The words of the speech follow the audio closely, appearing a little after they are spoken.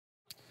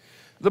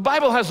The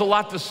Bible has a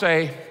lot to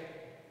say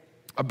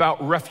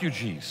about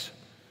refugees.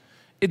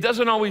 It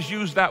doesn't always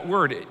use that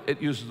word.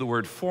 It uses the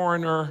word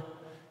foreigner,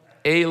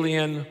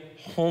 alien,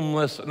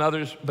 homeless, and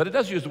others, but it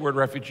does use the word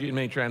refugee in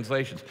many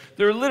translations.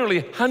 There are literally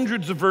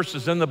hundreds of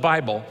verses in the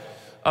Bible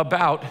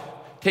about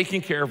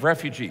taking care of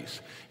refugees.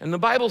 And the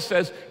Bible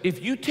says,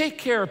 if you take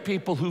care of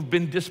people who've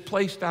been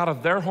displaced out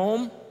of their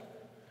home,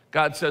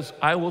 God says,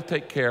 I will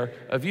take care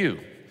of you.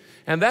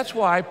 And that's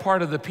why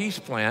part of the peace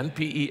plan,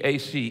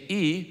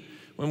 P-E-A-C-E,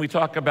 when we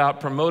talk about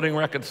promoting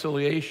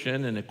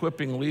reconciliation and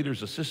equipping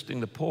leaders, assisting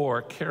the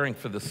poor, caring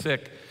for the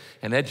sick,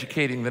 and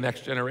educating the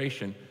next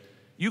generation,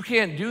 you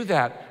can't do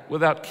that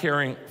without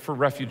caring for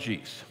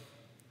refugees.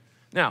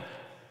 Now,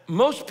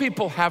 most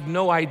people have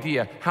no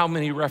idea how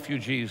many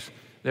refugees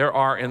there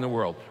are in the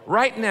world.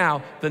 Right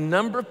now, the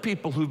number of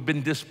people who've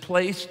been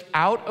displaced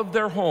out of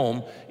their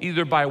home,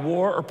 either by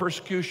war or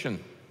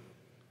persecution,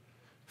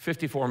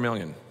 54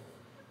 million.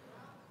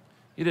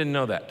 You didn't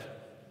know that.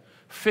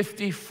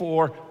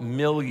 54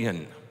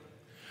 million.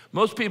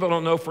 Most people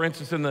don't know, for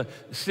instance, in the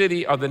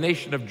city or the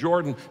nation of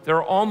Jordan, there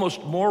are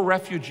almost more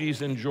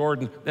refugees in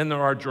Jordan than there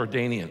are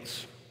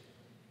Jordanians.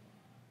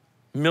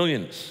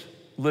 Millions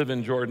live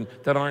in Jordan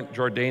that aren't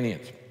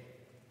Jordanians.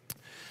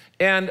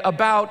 And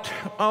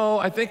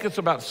I think it's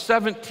about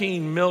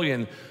 17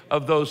 million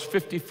of those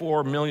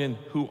 54 million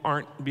who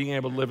aren't being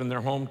able to live in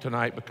their home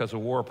tonight because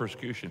of war or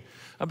persecution.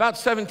 About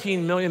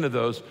 17 million of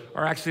those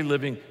are actually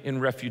living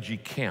in refugee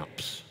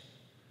camps,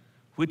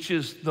 which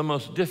is the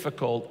most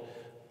difficult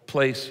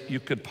place you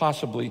could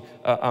possibly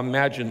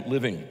imagine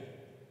living.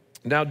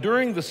 Now,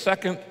 during the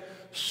Second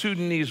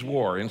Sudanese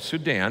War in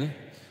Sudan,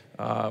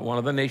 one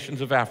of the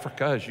nations of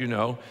Africa, as you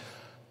know,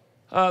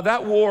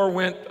 that war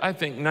went, I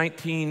think,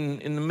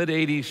 in the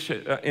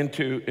mid-'80s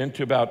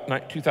into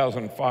about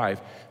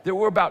 2005. There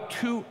were about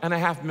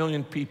 2.5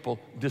 million people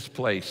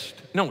displaced.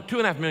 No,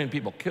 2.5 million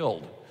people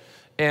killed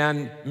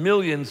and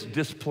millions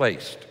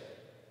displaced.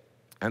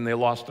 And they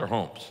lost their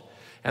homes.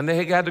 And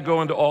they had to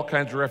go into all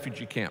kinds of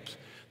refugee camps.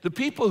 The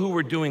people who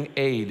were doing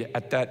aid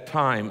at that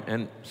time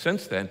and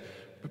since then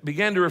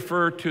began to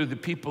refer to the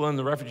people in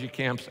the refugee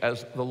camps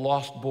as the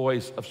lost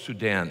boys of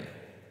Sudan.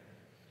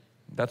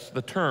 That's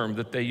the term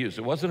that they used.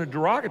 It wasn't a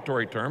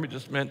derogatory term, it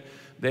just meant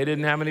they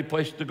didn't have any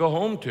place to go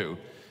home to.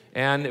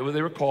 And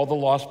they were called the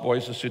Lost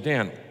Boys of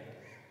Sudan.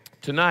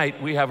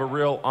 Tonight, we have a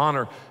real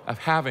honor of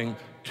having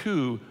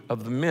two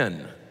of the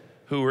men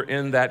who were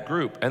in that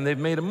group, and they've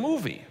made a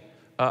movie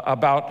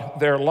about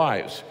their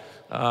lives.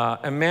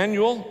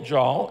 Emmanuel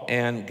Jal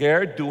and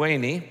Ger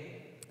Duany.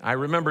 I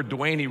remember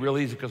Duany real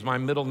easy because my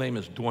middle name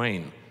is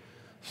Dwayne.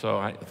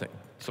 So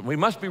we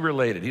must be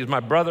related. He's my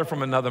brother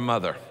from another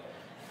mother.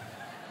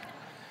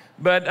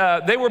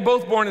 But they were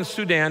both born in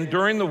Sudan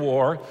during the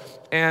war,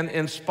 and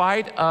in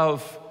spite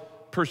of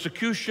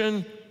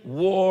persecution,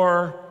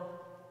 war,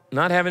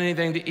 not having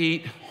anything to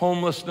eat,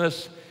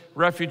 homelessness,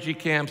 refugee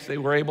camps, they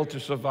were able to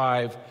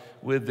survive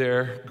with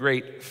their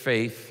great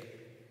faith,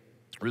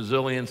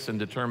 resilience, and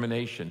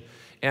determination.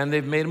 And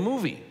they've made a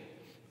movie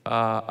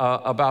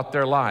about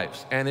their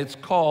lives, and it's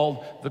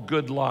called The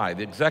Good Lie.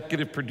 The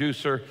executive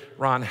producer,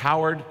 Ron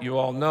Howard, you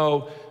all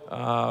know,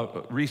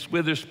 Reese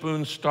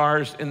Witherspoon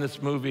stars in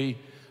this movie.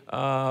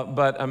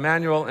 But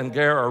Emmanuel and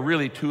Ger are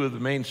really two of the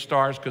main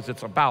stars because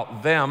it's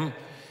about them.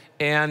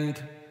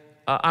 And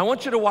I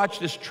want you to watch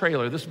this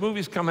trailer. This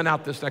movie's coming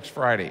out this next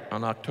Friday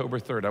on October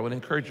 3rd. I would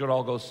encourage you to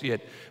all go see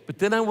it. But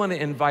then I want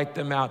to invite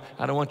them out,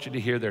 and I want you to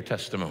hear their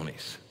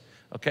testimonies.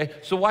 Okay?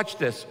 So watch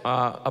this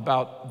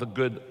about The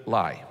Good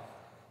Lie.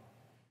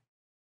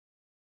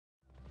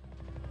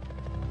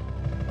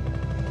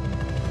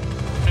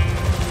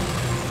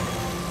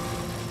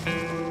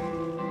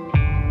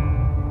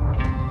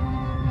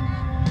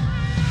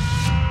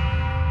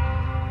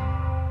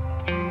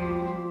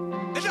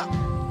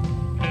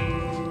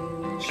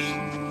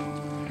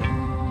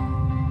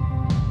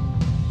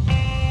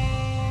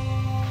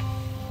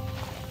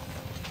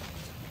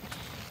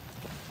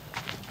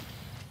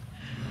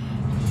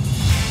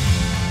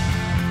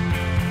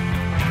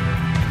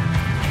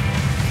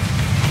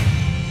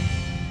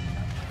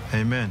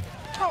 Amen.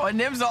 Our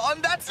names are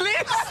on that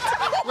list.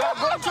 We are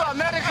going to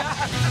America.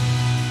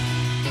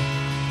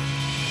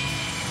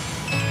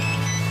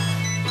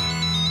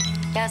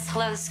 Yes,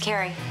 hello, this is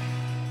Carrie.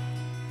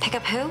 Pick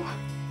up who?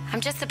 I'm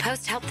just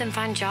supposed to help them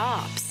find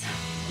jobs.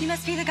 You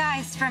must be the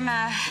guys from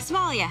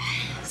Somalia,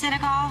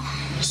 Senegal,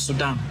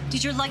 Sudan.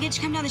 Did your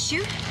luggage come down the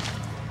chute?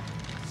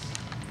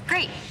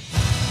 Great.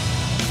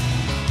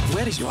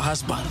 Where is your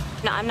husband?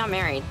 No, I'm not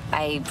married.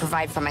 I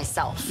provide for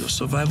myself. Your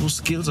survival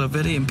skills are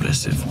very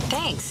impressive.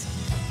 Thanks.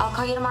 I'll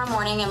call you tomorrow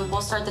morning and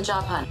we'll start the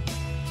job hunt.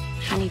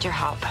 I need your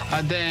help.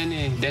 Are there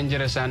any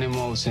dangerous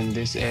animals in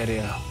this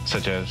area?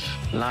 Such as?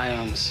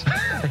 Lions.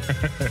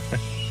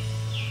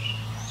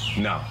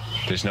 No,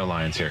 there's no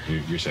lions here.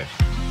 You're safe.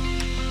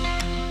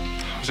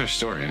 What's their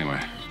story,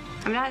 anyway?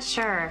 I'm not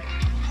sure.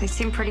 They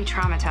seem pretty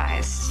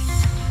traumatized.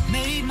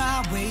 Made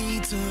my way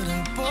to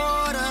the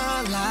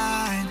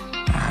borderline.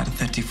 I had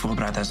 34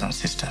 brothers and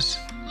sisters,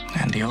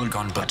 and they all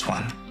gone but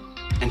one.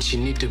 and she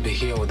need to be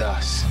here with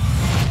us.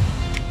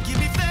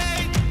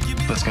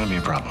 That's gonna be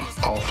a problem.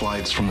 All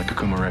flights from the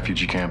Kakuma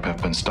refugee camp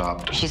have been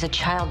stopped. She's a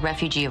child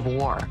refugee of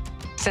war.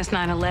 Since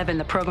 9/11,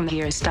 the program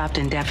here is stopped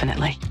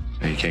indefinitely.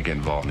 You can't get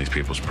involved in these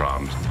people's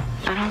problems.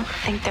 I don't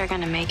think they're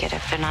gonna make it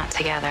if they're not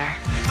together.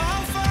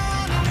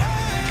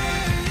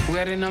 We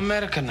are in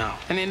America now,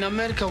 and in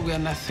America we are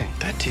nothing.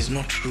 That is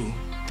not true.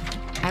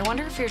 I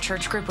wonder if your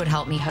church group would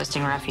help me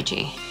hosting a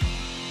refugee.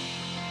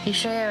 You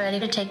sure you're ready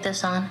to take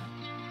this on?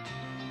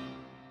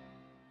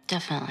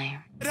 Definitely.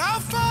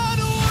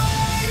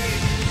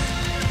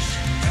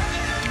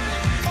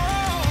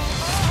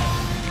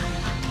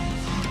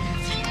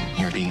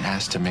 You're being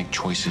asked to make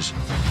choices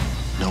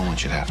no one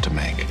should have to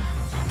make.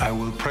 I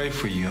will pray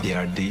for you,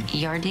 ERD.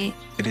 ERD?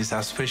 It is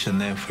a special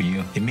name for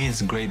you. It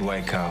means great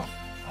white cow.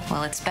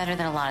 Well, it's better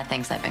than a lot of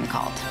things I've been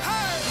called.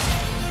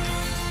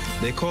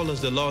 They call us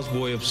the lost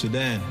boy of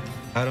Sudan.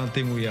 I don't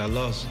think we are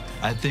lost.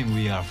 I think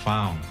we are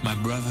found. My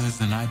brothers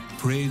and I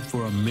prayed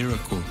for a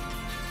miracle,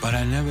 but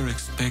I never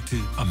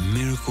expected a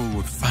miracle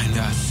would find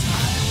us.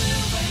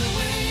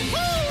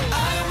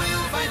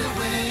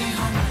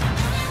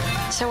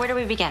 So where do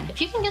we begin? If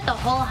you can get the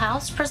whole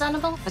house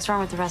presentable, What's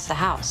wrong with the rest of the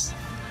house?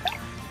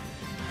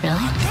 really?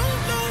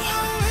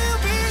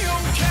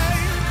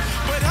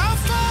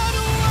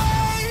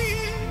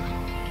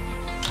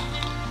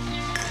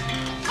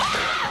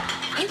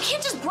 You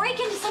can't just break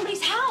into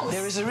somebody's house.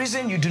 There is a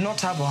reason you do not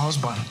have a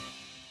husband.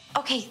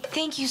 Okay,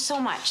 thank you so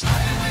much.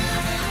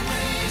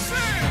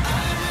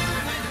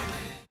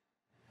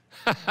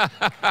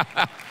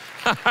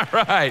 All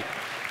right.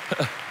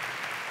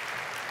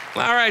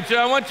 All right, so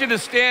I want you to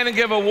stand and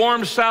give a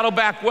warm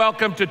Saddleback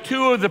welcome to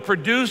two of the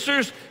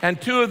producers and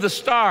two of the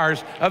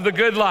stars of The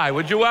Good Lie.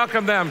 Would you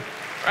welcome them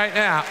right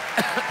now?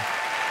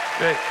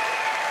 Great.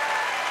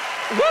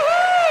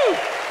 Woohoo!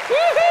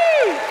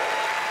 Woohoo!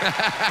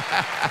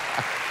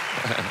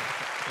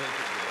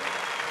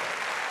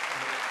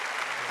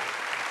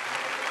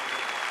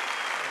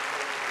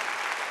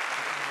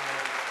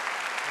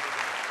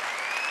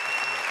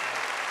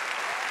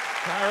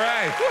 All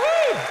right,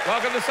 woohoo!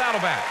 Welcome to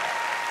Saddleback.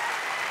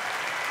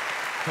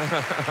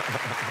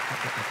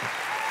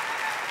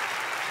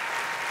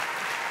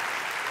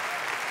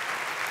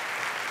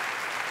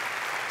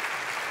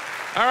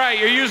 All right,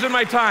 you're using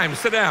my time.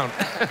 Sit down.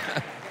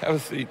 Have a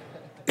seat.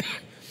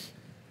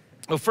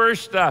 Well,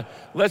 first,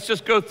 let's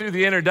just go through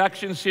the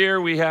introductions here.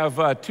 We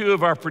have two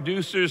of our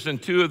producers and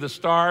two of the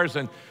stars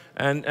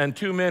and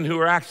two men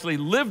who actually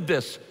lived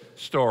this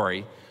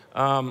story.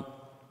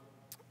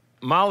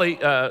 Molly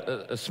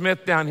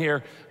Smith down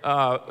here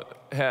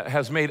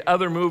has made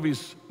other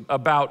movies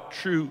about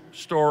true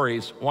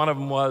stories. One of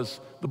them was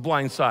The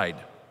Blind Side.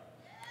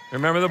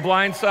 Remember The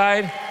Blind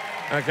Side?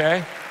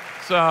 Okay.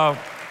 So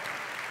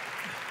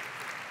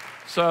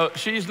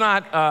she's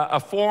not a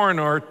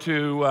foreigner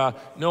to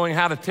knowing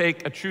how to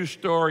take a true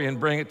story and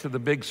bring it to the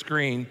big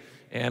screen.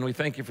 And we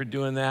thank you for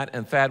doing that.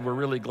 And Thad, we're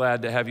really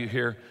glad to have you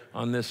here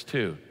on this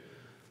too.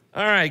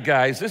 All right,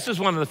 guys, this is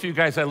one of the few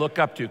guys I look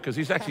up to because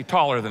he's actually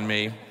taller than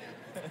me.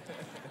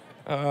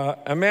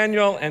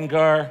 Emmanuel and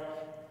Ger,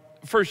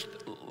 first,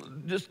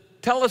 just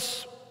tell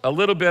us a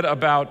little bit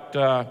about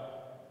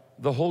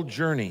the whole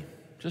journey.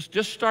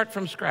 Just start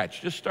from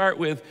scratch. Just start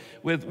with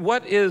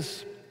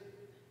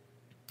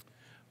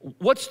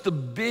what's the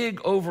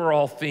big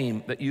overall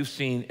theme that you've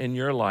seen in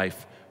your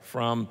life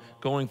from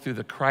going through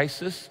the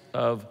crisis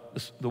of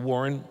the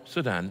war in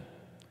Sudan,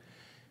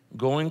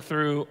 going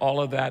through all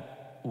of that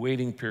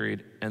waiting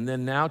period, and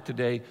then now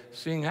today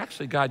seeing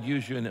actually God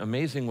use you in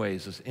amazing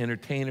ways as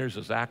entertainers,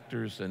 as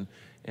actors, and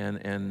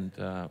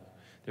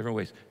different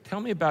ways. Tell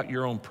me about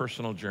your own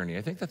personal journey.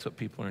 I think that's what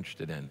people are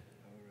interested in. All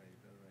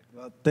right.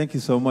 Well, thank you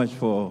so much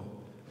for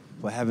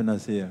having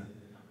us here.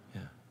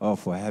 Yeah. Oh,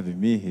 for having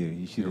me here.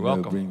 You should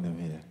never bring them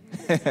here.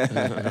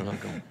 You're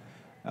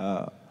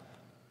welcome.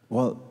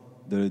 Well,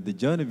 the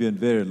journey been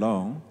very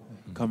long,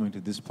 coming to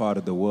this part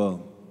of the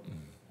world.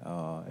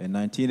 In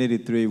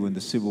 1983, when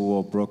the civil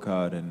war broke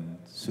out in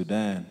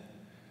Sudan,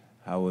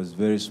 I was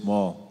very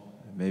small,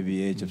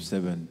 maybe age of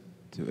 7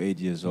 to 8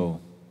 years old.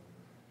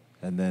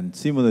 And then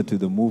similar to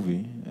the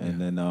movie,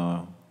 and then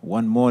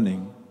one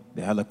morning,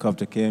 the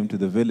helicopter came to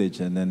the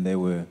village, and then they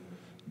were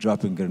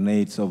dropping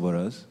grenades over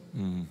us.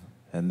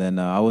 And then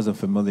I wasn't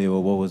familiar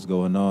with what was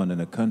going on in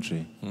the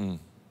country. And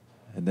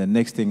then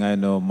next thing I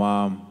know,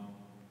 Mom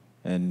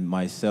and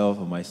myself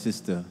and my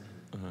sister,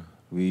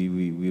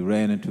 we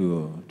ran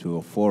into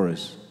a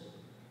forest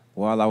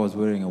while I was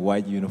wearing a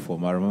white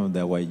uniform. I remember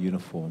that white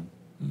uniform.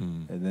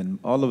 And then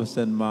all of a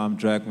sudden, Mom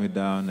dragged me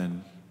down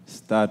and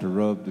started to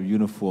rub the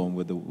uniform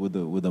with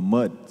the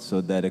mud so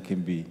that it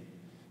can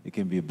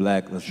be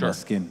black as my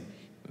skin.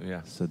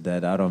 Yeah. So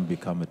that I don't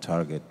become a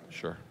target.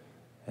 Sure.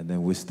 And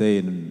then we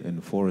stayed in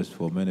the forest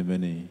for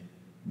many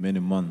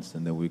months,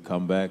 and then we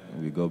come back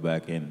and we go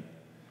back in.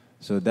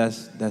 So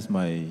that's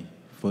my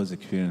first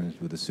experience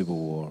with the civil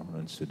war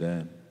in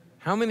Sudan.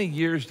 How many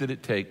years did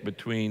it take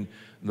between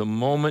the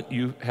moment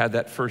you had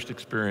that first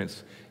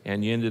experience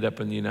and you ended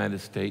up in the United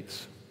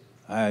States?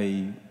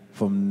 I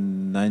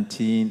from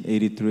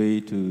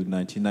 1983 to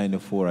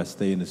 1994, I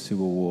stayed in the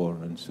civil war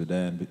in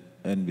Sudan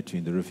and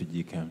between the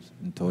refugee camps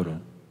in total.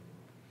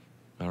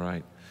 All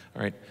right.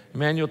 All right.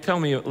 Emmanuel, tell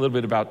me a little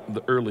bit about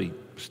the early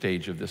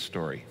stage of this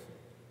story.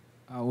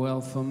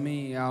 Well, for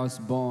me, I was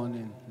born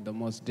in the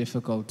most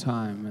difficult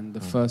time, and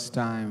the first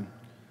time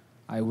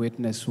I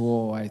witnessed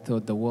war, I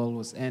thought the world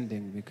was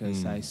ending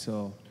because I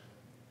saw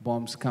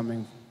bombs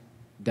coming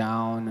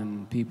down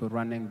and people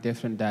running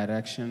different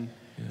direction.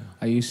 Yeah.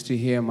 I used to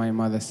hear my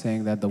mother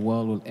saying that the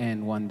world will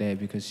end one day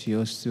because she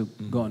used to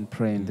go and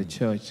pray in the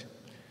church.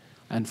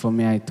 And for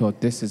me, I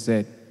thought, this is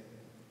it.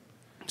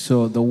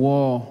 So the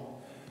war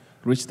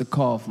reached the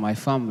core of my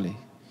family.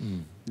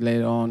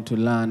 Later on to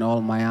learn all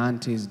my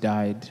aunties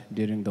died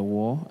during the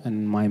war,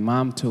 and my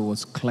mom too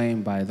was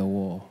claimed by the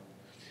war.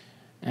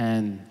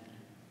 And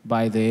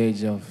by the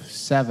age of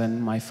 7,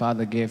 my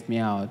father gave me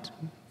out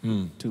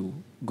to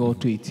go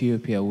to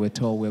Ethiopia. We're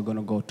told we're going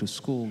to go to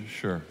school.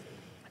 Sure.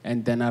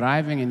 And then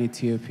arriving in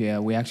Ethiopia,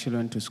 we actually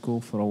went to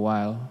school for a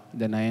while.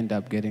 Then I ended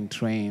up getting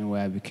trained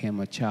where I became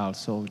a child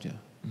soldier.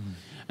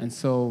 And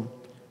so,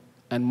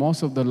 and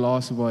most of the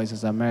lost boys,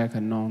 as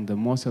America known,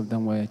 most of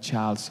them were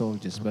child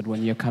soldiers. But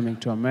when you're coming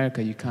to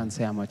America, you can't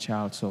say I'm a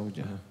child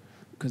soldier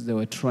because they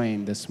were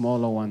trained. The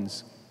smaller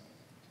ones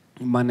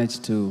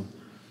managed to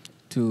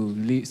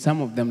leave.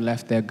 Some of them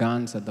left their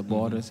guns at the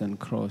borders and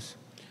crossed.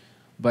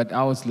 But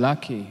I was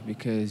lucky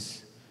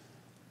because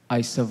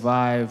I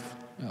survived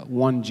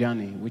one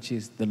journey, which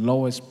is the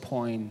lowest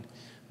point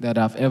that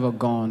I've ever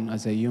gone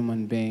as a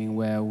human being,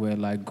 where we're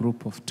like a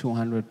group of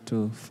 200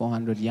 to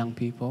 400 young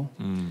people.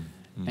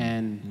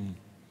 And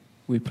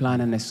we plan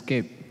an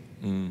escape.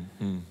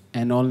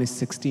 And only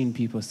 16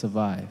 people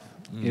survive.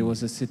 It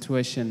was a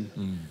situation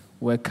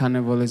where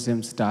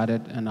cannibalism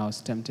started, and I was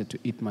tempted to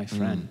eat my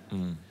friend.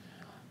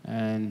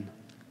 And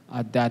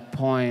at that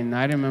point,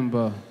 I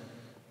remember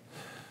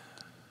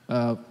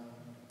I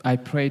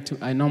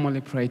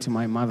normally pray to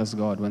my mother's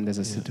God when there's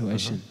a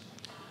situation.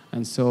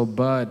 And so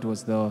Bird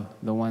was the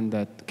one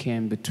that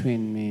came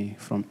between me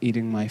from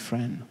eating my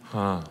friend.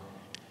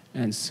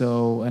 And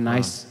so,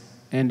 I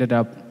ended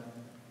up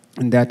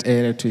in that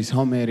area to his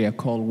home area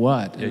called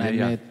Ward. And I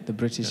met the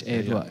British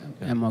aide,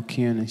 Emma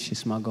Kuhn, and she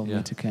smuggled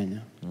me to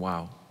Kenya.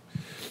 Wow.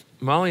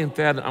 Molly and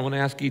Thad, I want to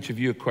ask each of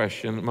you a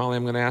question. Molly,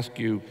 I'm going to ask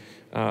you,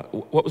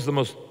 what was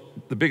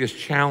the biggest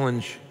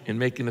challenge in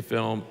making the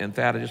film? And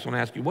Thad, I just want to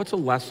ask you, what's a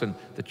lesson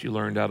that you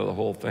learned out of the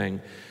whole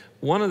thing?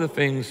 One of the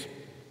things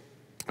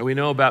we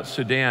know about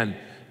Sudan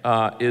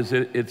is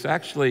it's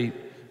actually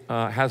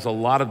has a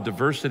lot of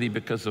diversity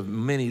because of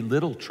many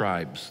little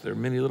tribes. There are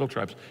many little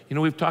tribes. You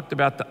know, we've talked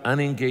about the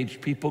unengaged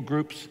people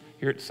groups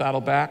here at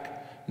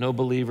Saddleback. No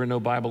believer,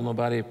 no Bible, no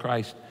body of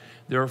Christ.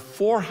 There are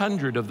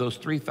 400 of those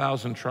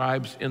 3,000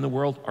 tribes in the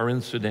world are in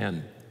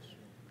Sudan.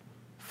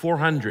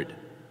 400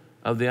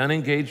 of the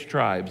unengaged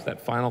tribes,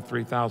 that final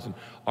 3,000,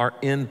 are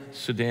in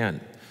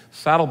Sudan.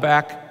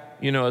 Saddleback,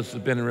 you know, has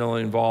been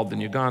really involved in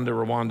Uganda,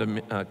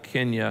 Rwanda,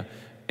 Kenya,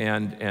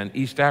 and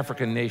East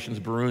African nations,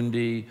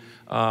 Burundi.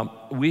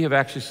 We have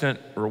actually sent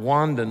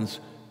Rwandans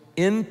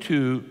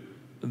into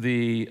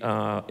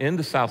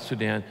South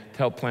Sudan to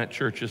help plant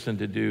churches and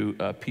to do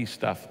peace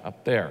stuff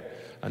up there.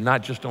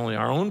 Not just only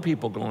our own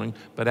people going,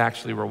 but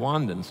actually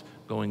Rwandans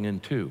going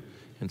in too.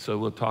 And so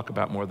we'll talk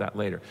about more of that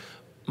later.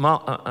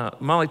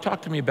 Molly,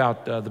 talk to me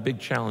about the big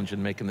challenge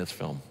in making this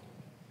film.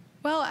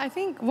 Well, I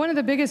think one of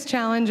the biggest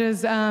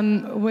challenges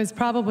was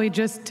probably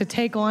just to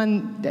take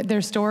on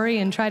their story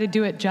and try to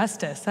do it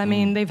justice. I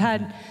mean, they've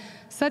had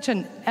such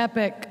an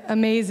epic,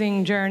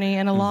 amazing journey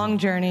and a long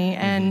journey,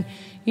 and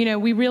you know,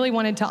 we really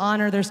wanted to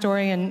honor their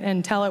story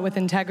and tell it with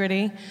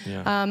integrity.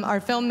 Our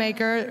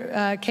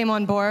filmmaker came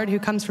on board, who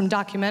comes from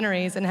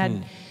documentaries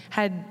and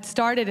had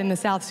started in the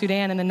South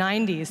Sudan in the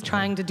 90s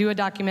trying to do a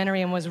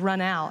documentary and was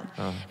run out.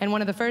 And one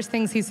of the first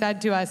things he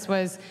said to us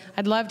was,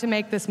 I'd love to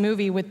make this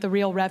movie with the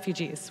real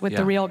refugees, with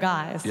the real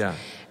guys.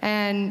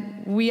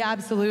 And we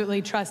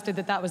absolutely trusted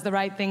that that was the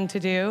right thing to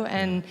do,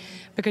 and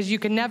because you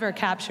can never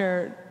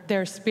capture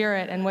their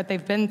spirit and what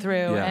they've been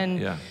through,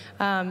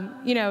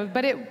 you know,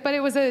 but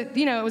it was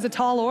a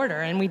tall order,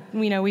 and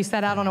we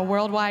set out on a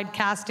worldwide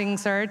casting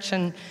search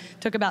and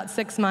took about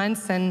 6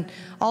 months, and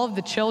all of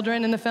the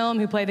children in the film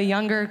who play the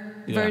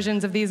younger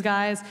versions of these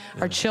guys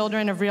are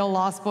children of real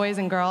lost boys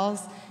and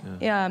girls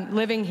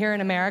living here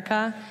in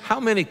America. How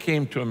many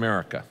came to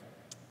America?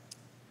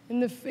 In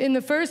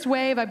the first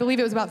wave, I believe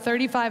it was about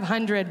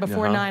 3,500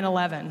 before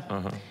 9/11.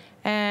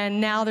 And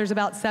now there's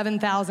about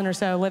 7,000 or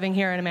so living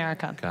here in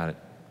America. Got it.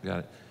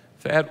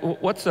 Thad,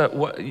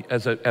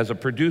 as a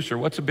producer,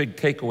 what's a big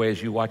takeaway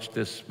as you watch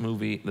this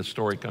movie, the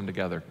story come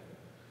together?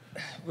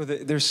 Well,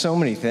 there's so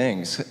many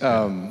things.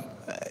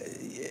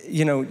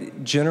 You know,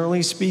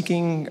 generally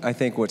speaking, I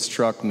think what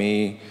struck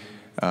me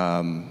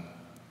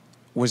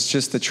was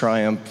just the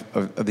triumph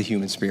of the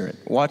human spirit.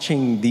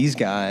 Watching these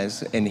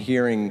guys and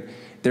hearing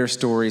their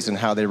stories and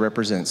how they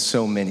represent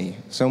so many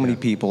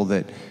people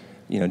that,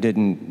 you know,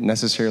 didn't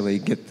necessarily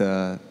get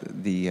the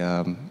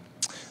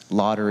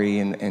lottery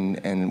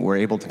and were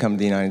able to come to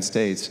the United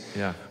States.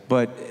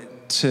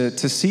 But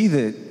to see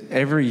that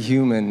every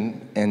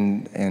human,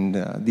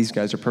 and these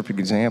guys are perfect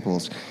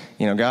examples,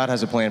 you know, God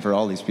has a plan for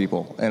all these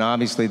people. And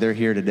obviously they're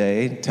here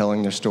today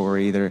telling their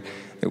story. You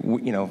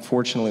know,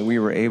 fortunately we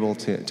were able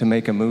to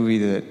make a movie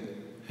that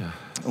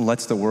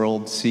lets the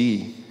world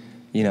see,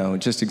 you know,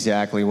 just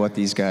exactly what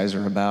these guys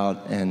are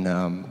about.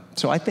 And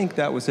so I think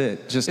that was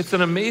it. It's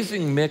an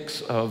amazing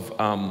mix of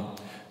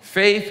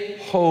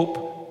faith,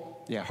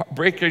 hope,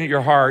 breaking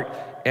your heart,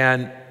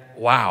 and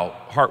wow,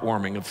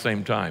 heartwarming at the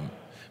same time.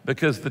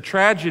 Because the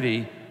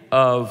tragedy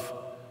of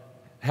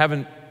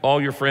having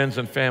all your friends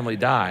and family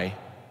die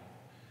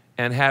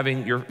and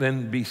having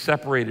then be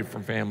separated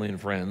from family and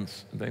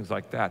friends and things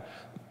like that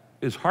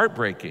is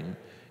heartbreaking.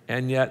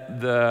 And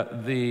yet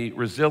the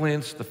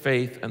resilience, the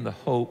faith, and the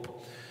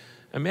hope.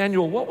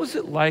 Emmanuel, what was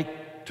it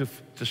like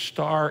to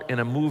star in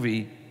a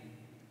movie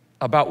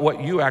about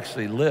what you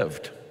actually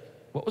lived?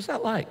 What was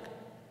that like?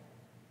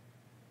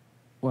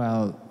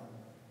 Well,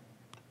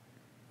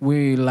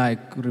 we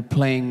like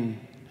replaying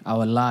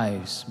our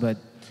lives, but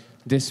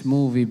this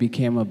movie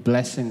became a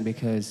blessing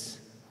because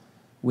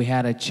we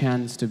had a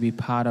chance to be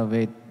part of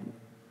it,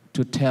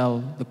 to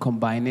tell the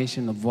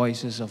combination of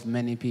voices of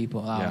many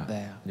people out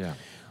there. Yeah.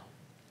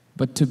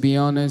 But to be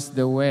honest,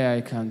 the way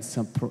I can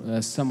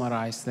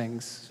summarize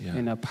things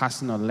in a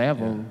personal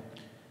level,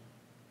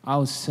 I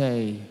would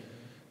say,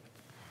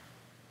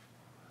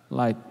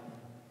 like,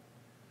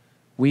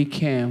 we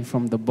came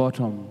from the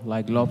bottom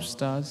like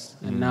lobsters,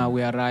 and now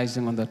we are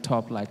rising on the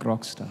top like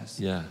rock stars.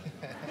 Yeah.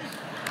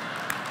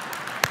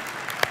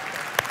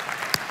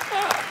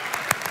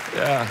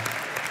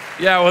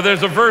 Yeah, well,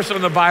 there's a verse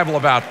in the Bible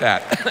about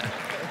that.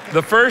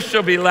 The first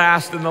shall be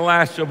last, and the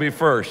last shall be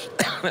first.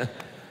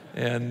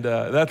 And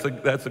that's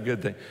a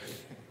good thing.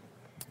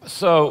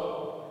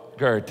 So,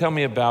 Ger, tell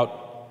me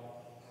about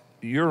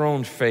your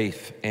own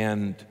faith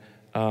and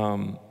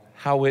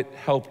how it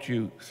helped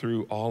you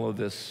through all of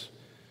this,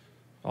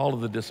 all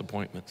of the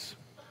disappointments.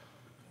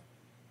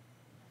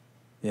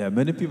 Yeah,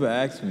 many people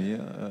ask me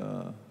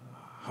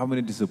how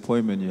many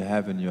disappointments you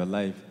have in your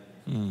life.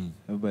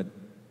 But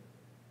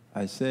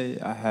I say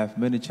I have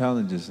many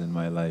challenges in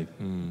my life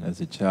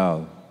as a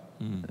child.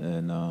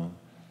 And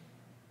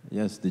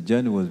yes, the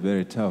journey was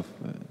very tough.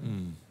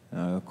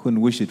 I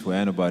couldn't wish it for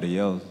anybody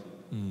else.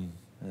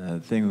 I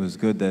think it was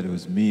good that it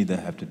was me that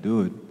had to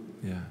do it.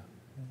 Yeah.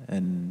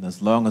 And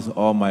as long as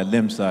all my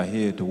limbs are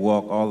here to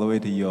walk all the way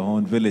to your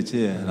own village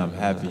here, and I'm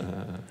happy.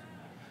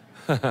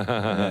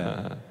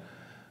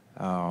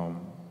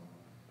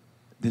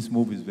 This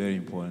movie is very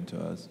important to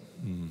us.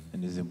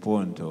 And it's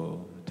important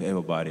to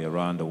everybody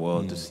around the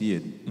world to see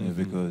it,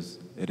 because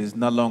it is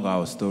no longer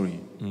our story.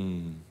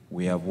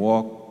 We have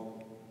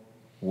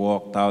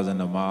walked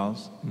thousands of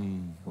miles.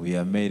 We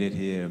have made it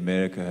here.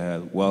 America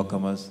has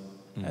welcomed us,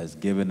 has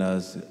given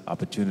us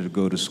opportunity to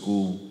go to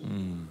school,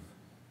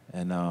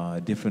 and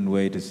a different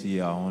way to see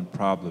our own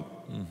problem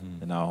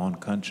in our own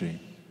country.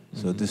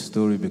 So this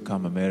story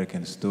become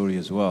American story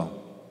as well.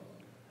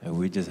 And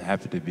we're just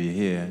happy to be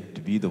here,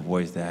 to be the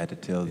voice that had to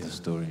tell the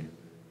story.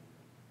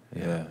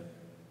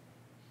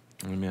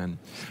 Amen.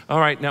 All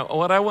right, now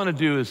what I want to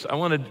do is I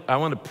want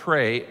to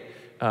pray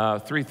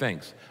three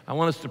things. I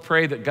want us to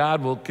pray that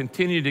God will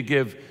continue to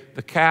give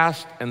the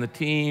cast and the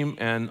team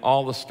and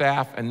all the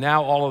staff and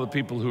now all of the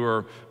people who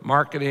are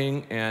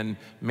marketing and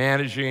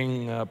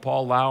managing,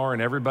 Paul Lauer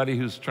and everybody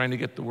who's trying to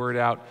get the word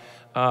out.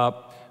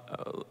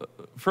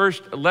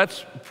 First,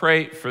 let's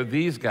pray for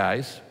these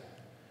guys,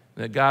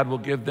 that God will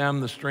give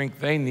them the strength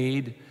they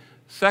need.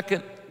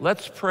 Second,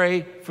 let's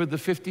pray for the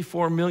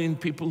 54 million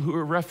people who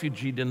are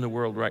refugeed in the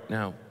world right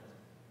now.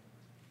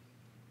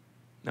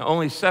 Now,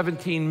 only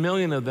 17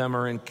 million of them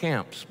are in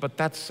camps, but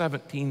that's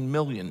 17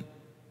 million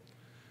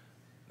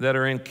that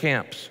are in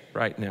camps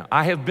right now.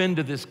 I have been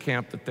to this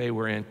camp that they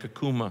were in,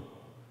 Kakuma.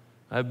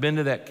 I've been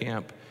to that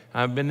camp.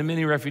 I've been to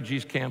many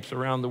refugees camps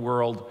around the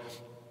world,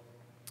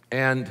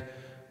 and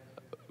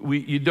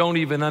you don't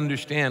even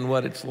understand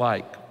what it's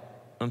like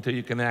until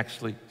you can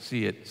actually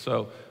see it.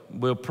 So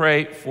we'll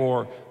pray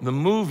for the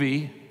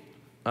movie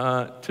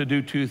to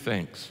do two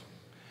things: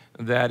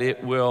 that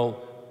it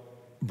will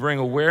bring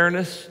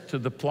awareness to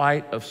the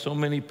plight of so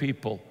many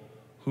people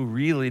who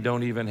really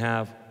don't even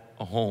have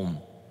a home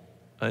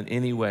in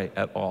any way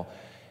at all.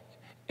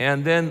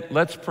 And then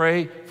let's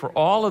pray for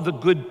all of the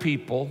good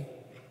people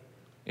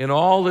in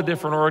all the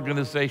different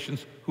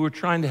organizations who are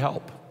trying to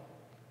help,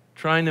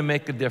 trying to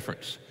make a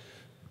difference,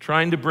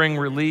 trying to bring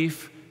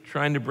relief,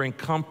 trying to bring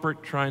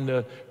comfort, trying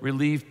to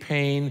relieve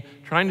pain,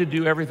 trying to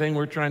do everything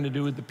we're trying to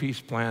do with the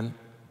peace plan,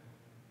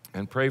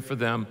 and pray for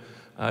them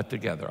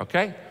together,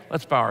 okay?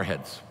 Let's bow our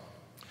heads.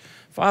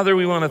 Father,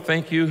 we want to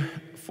thank you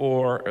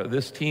for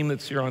this team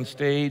that's here on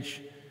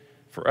stage,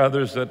 for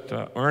others that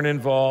aren't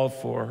involved,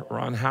 for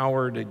Ron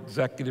Howard,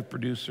 executive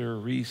producer,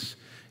 Reese,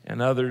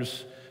 and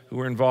others who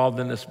are involved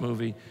in this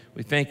movie.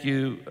 We thank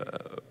you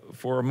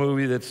for a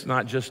movie that's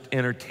not just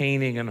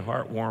entertaining and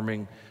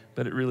heartwarming,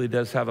 but it really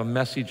does have a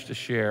message to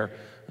share,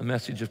 a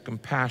message of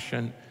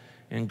compassion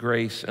and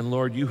grace. And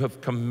Lord, you have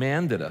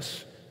commanded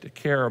us to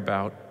care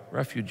about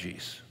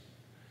refugees.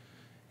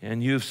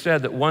 And you've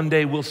said that one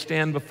day we'll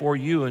stand before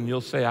you and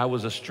you'll say, I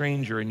was a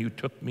stranger and you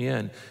took me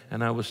in,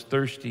 and I was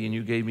thirsty and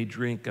you gave me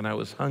drink, and I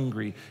was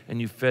hungry and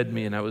you fed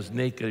me, and I was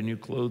naked and you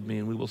clothed me.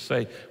 And we will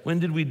say, when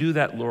did we do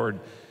that, Lord?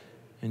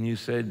 And you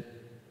said,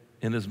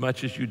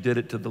 inasmuch as you did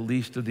it to the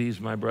least of these,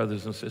 my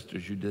brothers and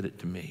sisters, you did it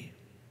to me.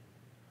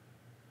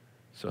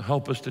 So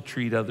help us to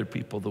treat other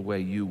people the way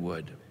you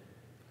would.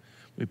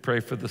 We pray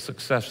for the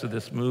success of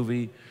this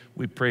movie.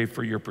 We pray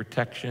for your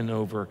protection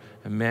over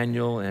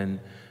Emmanuel and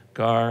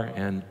Ger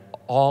and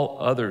all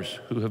others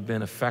who have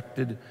been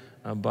affected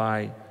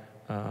by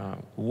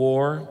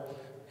war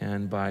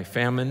and by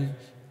famine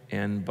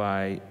and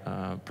by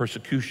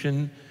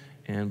persecution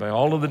and by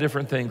all of the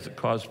different things that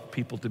cause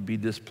people to be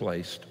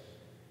displaced.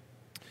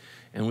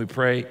 And we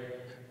pray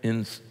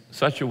in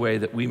such a way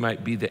that we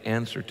might be the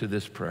answer to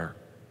this prayer,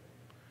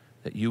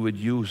 that you would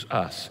use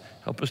us.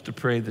 Help us to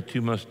pray the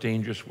two most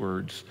dangerous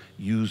words,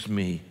 use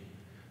me,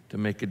 to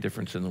make a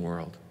difference in the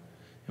world.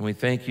 And we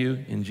thank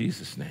you in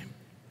Jesus' name.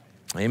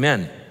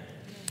 Amen.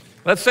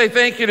 Let's say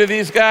thank you to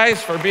these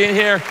guys for being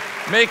here,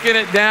 making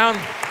it down.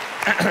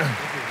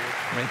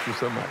 Thank you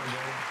so much.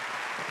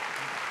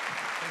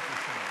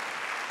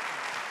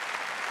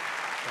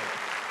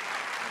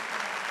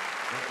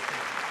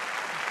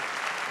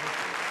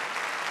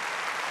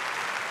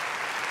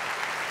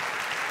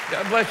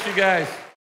 God bless you guys.